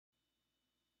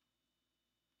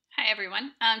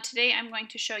everyone. Today I'm going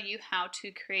to show you how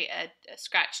to create a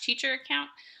Scratch teacher account,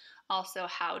 also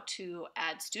how to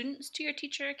add students to your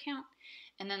teacher account,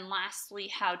 and then lastly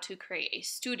how to create a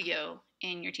studio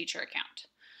in your teacher account.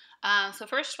 So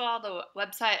first of all, the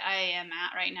website I am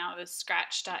at right now is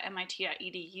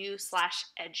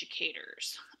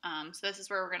scratch.mit.edu/educators. So this is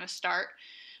where we're going to start.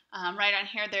 Right on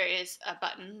here there is a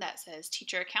button that says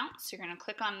teacher account. So you're going to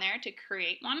click on there to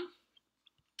create one.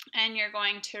 And you're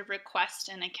going to request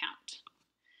an account.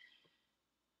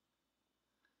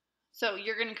 So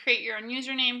you're going to create your own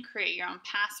username, create your own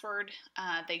password.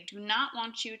 They do not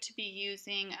want you to be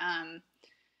using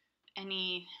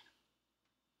any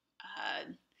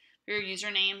your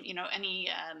username,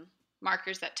 any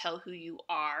markers that tell who you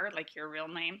are, like your real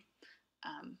name.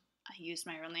 I used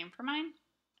my real name for mine,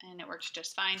 and it works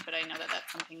just fine, but I know that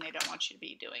that's something they don't want you to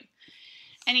be doing.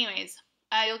 Anyways,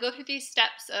 you'll go through these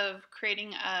steps of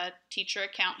creating a teacher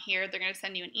account here. They're going to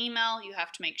send you an email. You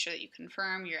have to make sure that you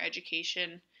confirm your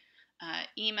education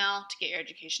email to get your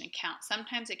education account.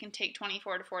 Sometimes it can take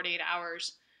 24 to 48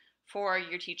 hours for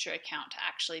your teacher account to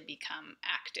actually become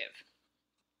active.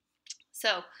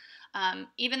 So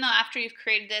even though after you've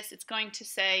created this, it's going to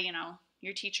say,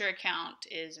 your teacher account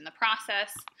is in the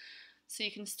process. So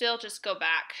you can still just go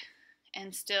back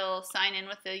and still sign in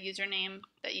with the username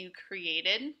that you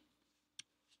created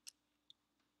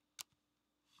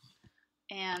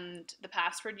and the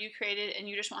password you created, and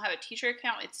you just won't have a teacher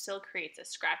account. It still creates a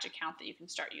Scratch account that you can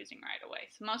start using right away.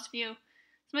 So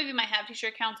some of you might have teacher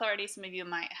accounts already, some of you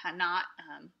might not.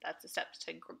 That's the steps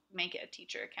to make it a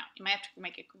teacher account. You might have to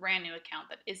make a brand new account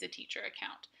that is a teacher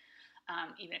account,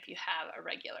 even if you have a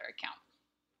regular account.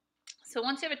 So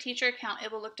once you have a teacher account,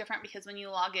 it will look different because when you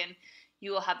log in,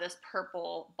 you will have this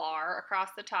purple bar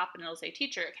across the top and it'll say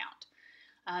teacher account.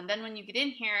 Then when you get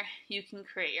in here, you can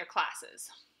create your classes.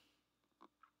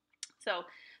 So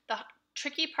the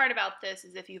tricky part about this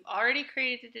is if you've already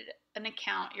created an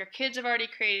account, your kids have already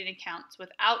created accounts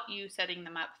without you setting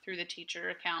them up through the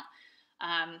teacher account.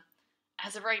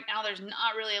 As of right now, there's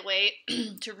not really a way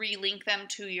to relink them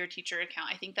to your teacher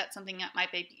account. I think that's something that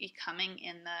might be coming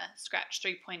in the Scratch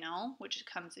 3.0, which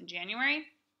comes in January,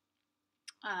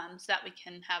 so that we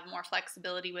can have more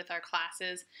flexibility with our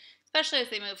classes, especially as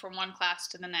they move from one class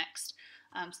to the next,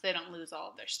 so they don't lose all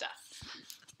of their stuff.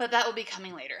 But that will be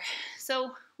coming later.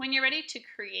 So when you're ready to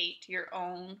create your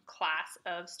own class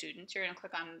of students, you're going to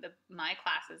click on the My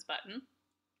Classes button.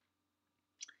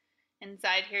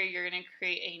 Inside here, you're going to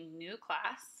create a new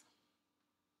class,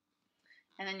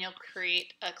 and then you'll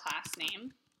create a class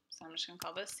name. So I'm just going to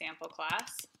call this Sample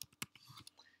Class.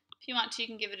 If you want to, you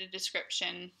can give it a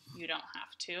description. You don't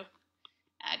have to.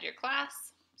 Add your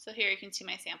class. So here you can see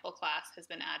my sample class has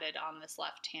been added on this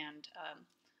left-hand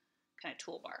kind of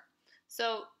toolbar.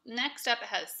 So next up, it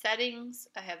has settings.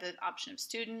 I have the option of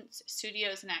students,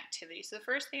 studios, and activities. So the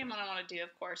first thing I'm going to want to do,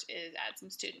 of course, is add some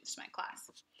students to my class.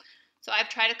 So I've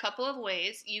tried a couple of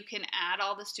ways. You can add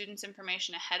all the students'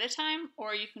 information ahead of time,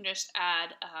 or you can just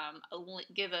add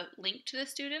give a link to the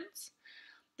students.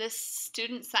 This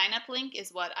student sign-up link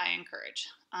is what I encourage.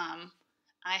 I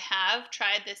have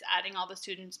tried this adding all the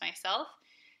students myself,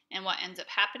 and what ends up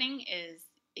happening is,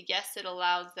 yes, it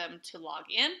allows them to log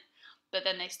in, but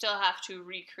then they still have to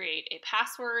recreate a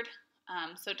password,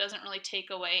 so it doesn't really take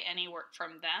away any work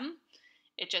from them.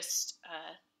 It just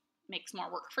makes more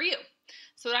work for you.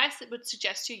 So what I would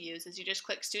suggest you use is you just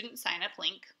click Student Sign Up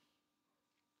Link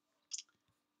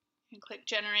and click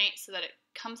Generate so that it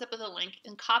comes up with a link,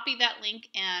 and copy that link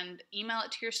and email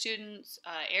it to your students,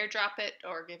 airdrop it,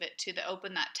 or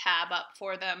open that tab up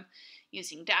for them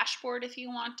using Dashboard if you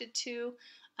wanted to.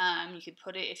 You could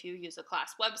put it if you use a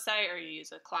class website or you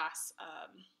use a class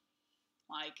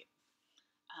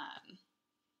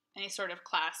any sort of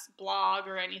class blog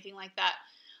or anything like that.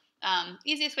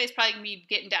 Easiest way is probably going to be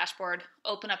get in Dashboard,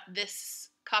 open up this,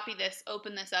 copy this,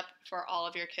 open this up for all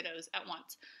of your kiddos at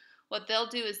once. What they'll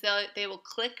do is they will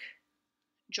click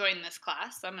join this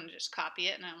class. So I'm going to just copy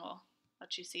it and I will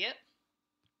let you see it.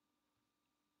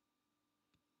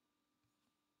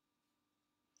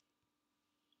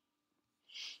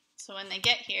 So when they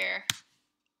get here,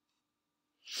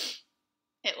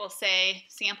 it will say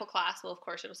sample class. Well, of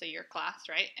course, it will say your class,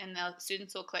 right? And the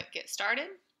students will click get started.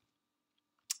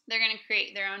 They're going to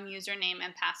create their own username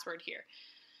and password here.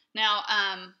 Now,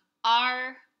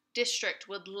 our district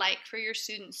would like for your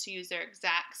students to use their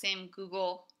exact same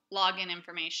Google login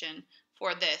information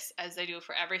for this as they do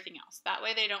for everything else. That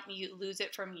way they don't lose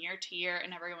it from year to year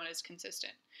and everyone is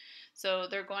consistent. So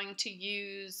they're going to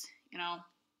use,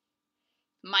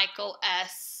 Michael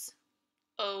S.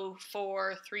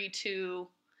 0432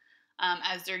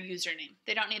 as their username.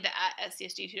 They don't need the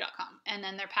 @scsd2.com. And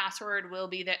then their password will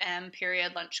be the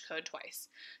lunch code twice.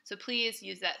 So please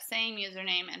use that same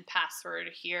username and password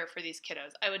here for these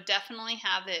kiddos. I would definitely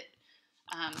have it,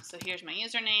 so here's my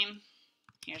username,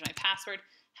 here's my password.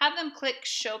 Have them click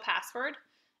show password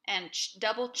and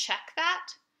double check that,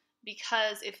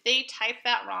 because if they type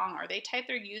that wrong or they type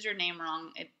their username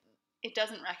wrong, it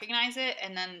doesn't recognize it,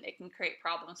 and then it can create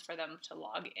problems for them to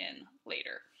log in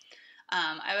later.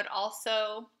 I would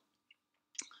also,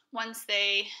 once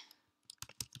they,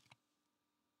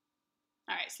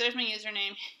 all right, so there's my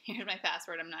username, here's my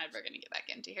password. I'm not ever going to get back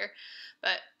into here,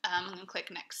 but I'm going to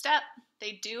click next step.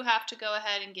 They do have to go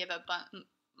ahead and give a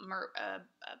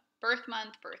birth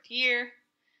month, birth year.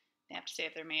 They have to say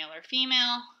if they're male or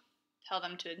female, tell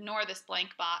them to ignore this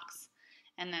blank box,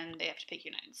 and then they have to pick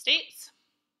United States.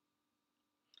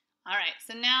 All right,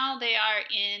 so now they are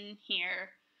in here,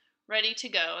 ready to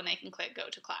go, and they can click go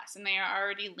to class, and they are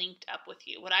already linked up with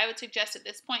you. What I would suggest at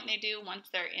this point they do, once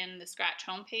they're in the Scratch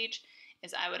homepage,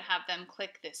 is I would have them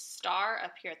click this star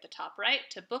up here at the top right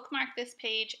to bookmark this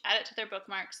page, add it to their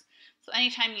bookmarks, so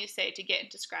anytime you say to get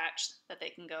into Scratch, that they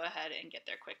can go ahead and get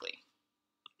there quickly.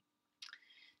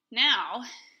 Now,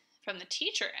 from the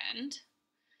teacher end,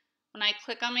 when I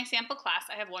click on my sample class,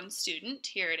 I have one student,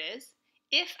 here it is.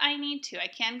 If I need to, I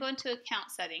can go into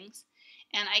account settings,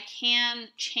 and I can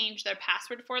change their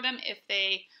password for them if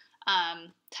they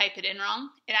type it in wrong.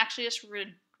 It actually just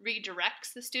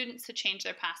redirects the students to change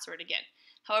their password again.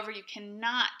 However, you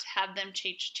cannot have them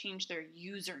change their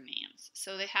usernames.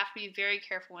 So they have to be very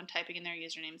careful when typing in their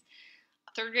usernames.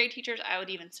 Third grade teachers, I would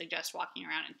even suggest walking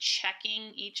around and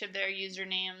checking each of their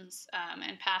usernames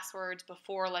and passwords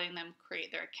before letting them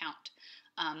create their account.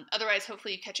 Otherwise,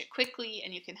 hopefully you catch it quickly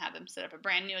and you can have them set up a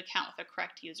brand new account with a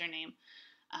correct username.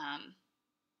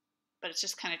 But it's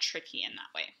just kind of tricky in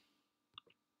that way.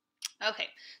 Okay,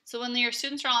 so when your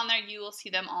students are on there, you will see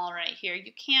them all right here.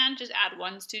 You can just add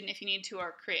one student if you need to,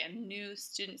 or create a new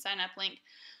student sign up link.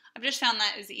 I've just found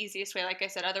that is the easiest way, like I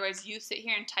said. Otherwise, you sit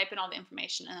here and type in all the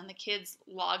information, and then the kids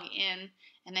log in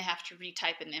and they have to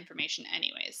retype in the information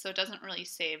anyways. So it doesn't really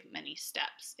save many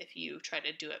steps if you try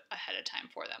to do it ahead of time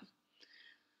for them.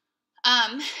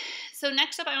 So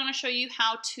next up, I want to show you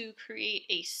how to create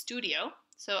a studio.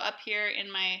 So up here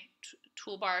in my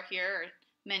toolbar here, or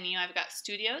menu, I've got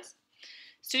studios.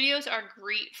 Studios are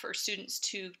great for students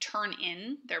to turn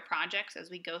in their projects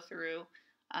as we go through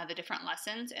the different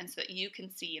lessons, and so that you can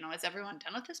see, is everyone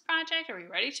done with this project? Are we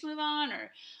ready to move on?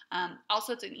 Or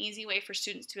also, it's an easy way for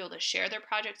students to be able to share their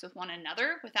projects with one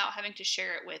another without having to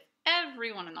share it with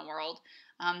everyone in the world.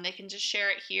 They can just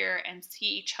share it here and see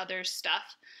each other's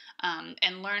stuff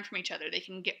and learn from each other. They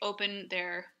can open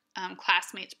their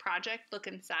classmates' project, look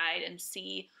inside, and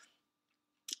see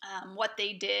what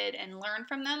they did and learn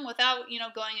from them without,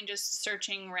 going and just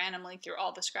searching randomly through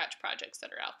all the Scratch projects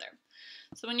that are out there.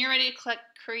 So when you're ready to click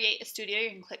Create a Studio, you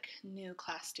can click New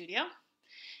Class Studio,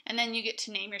 and then you get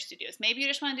to name your studios. Maybe you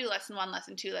just want to do Lesson 1,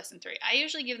 Lesson 2, Lesson 3. I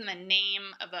usually give them a name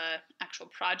of an actual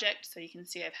project, so you can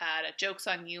see I've had a Jokes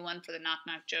on You one for the Knock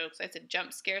Knock Jokes. I said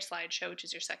Jump Scare Slideshow, which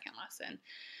is your second lesson.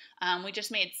 We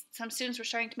just made, some students were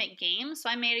starting to make games, so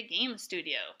I made a game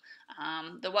studio.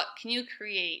 The What Can You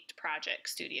Create project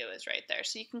studio is right there.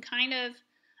 So you can kind of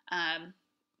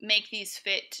make these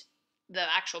fit the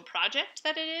actual project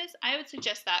that it is. I would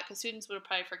suggest that because students would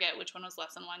probably forget which one was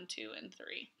lesson 1, 2, and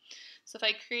 3. So if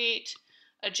I create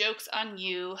a Jokes on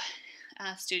You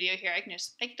studio here, I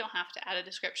don't have to add a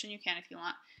description. You can if you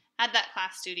want. Add that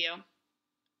class studio.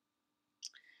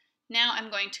 Now I'm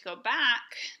going to go back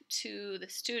to the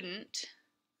student.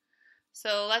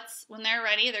 So when they're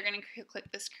ready, they're going to click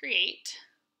this Create.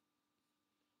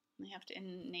 We have to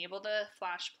enable the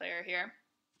Flash player here.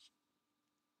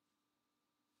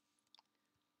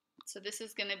 So this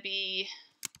is going to be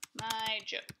my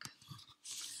joke.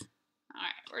 All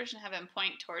right, we're just going to have him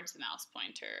point towards the mouse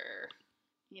pointer.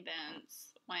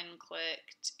 Events, when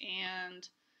clicked, and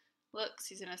looks,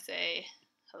 he's going to say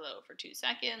hello for 2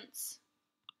 seconds.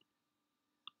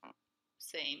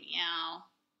 Say meow.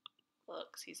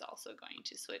 Looks, he's also going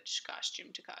to switch costume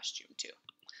to costume too.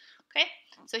 Okay,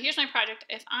 so here's my project.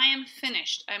 If I am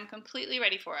finished, I'm completely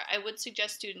ready for it, I would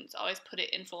suggest students always put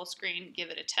it in full screen, give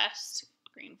it a test.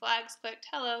 Green flags clicked,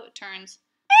 hello, it turns.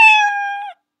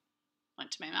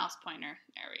 Went to my mouse pointer,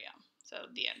 there we go. So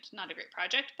the end. Not a great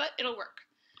project, but it'll work.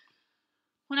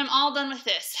 When I'm all done with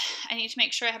this, I need to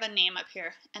make sure I have a name up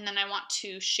here, and then I want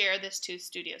to share this to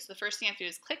studios. So the first thing I have to do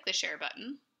is click the share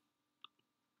button.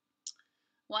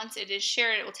 Once it is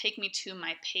shared, it will take me to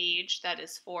my page that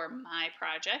is for my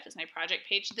project. It's my project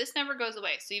page. This never goes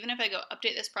away. So even if I go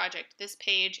update this project, this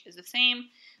page is the same.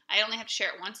 I only have to share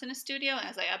it once in a studio, and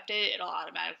as I update it, it'll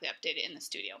automatically update it in the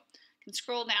studio. I can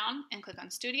scroll down and click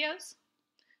on Studios.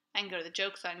 I can go to the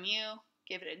Jokes on You,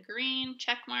 give it a green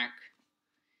check mark.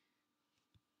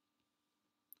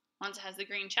 Once it has the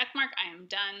green check mark, I am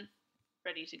done,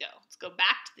 ready to go. Let's go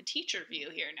back to the teacher view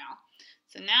here now.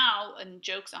 So now, in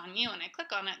Jokes on You, when I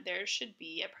click on it, there should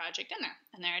be a project in there.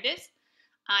 And there it is.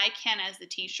 I can, as the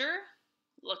teacher,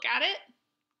 look at it.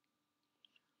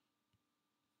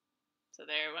 So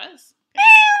there it was. Okay.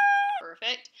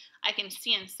 Perfect. I can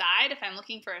see inside if I'm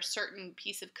looking for a certain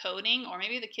piece of coding, or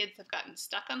maybe the kids have gotten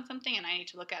stuck on something and I need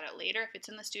to look at it later. If it's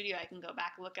in the studio, I can go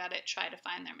back and look at it, try to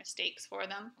find their mistakes for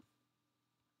them.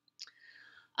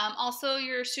 Also,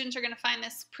 your students are going to find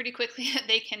this pretty quickly that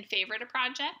they can favorite a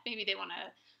project. Maybe they want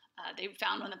to, they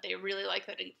found one that they really like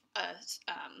that a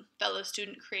fellow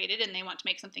student created, and they want to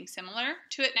make something similar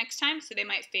to it next time. So they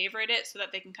might favorite it so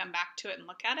that they can come back to it and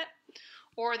look at it.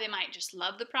 Or they might just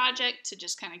love the project to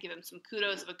just kind of give them some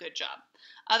kudos of a good job.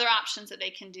 Other options that they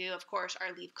can do, of course,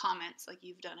 are leave comments like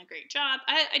 "You've done a great job."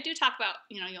 I do talk about,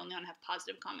 you'll want to have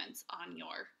positive comments on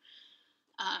your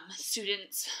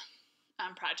students'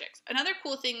 projects. Another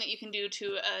cool thing that you can do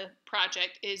to a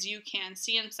project is you can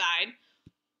see inside,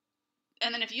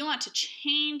 and then if you want to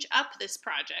change up this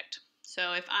project,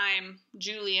 so if I'm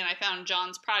Julie and I found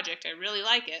John's project, I really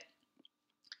like it,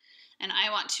 and I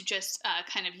want to just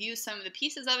kind of use some of the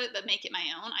pieces of it but make it my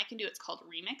own, I can do, it's called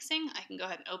remixing. I can go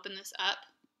ahead and open this up,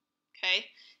 okay?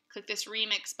 Click this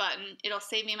remix button. It'll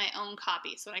save me my own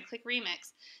copy. So when I click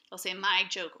remix, it'll say My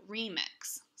Joke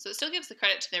Remix. So it still gives the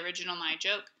credit to the original My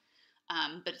Joke,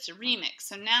 but it's a remix.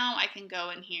 So now I can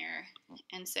go in here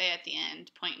and say at the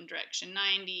end, point in direction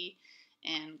 90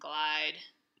 and glide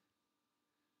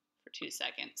for 2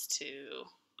 seconds to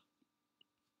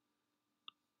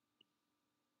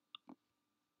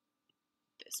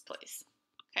this place.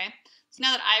 Okay, so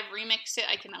now that I've remixed it,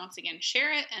 I can once again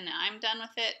share it, and I'm done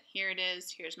with it. Here it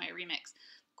is. Here's my remix.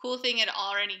 Cool thing, it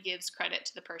already gives credit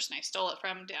to the person I stole it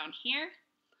from down here,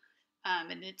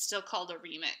 and it's still called a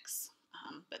remix,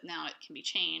 but now it can be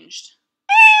changed,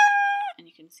 and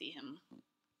you can see him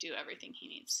do everything he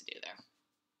needs to do there.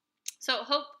 So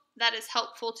hope that is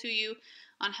helpful to you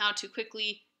on how to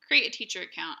quickly create a teacher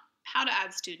account, how to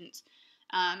add students,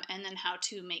 and then how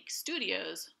to make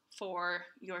studios for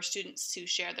your students to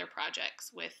share their projects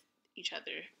with each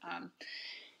other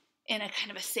in a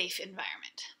kind of a safe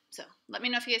environment. So let me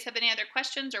know if you guys have any other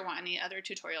questions or want any other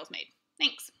tutorials made.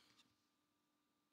 Thanks.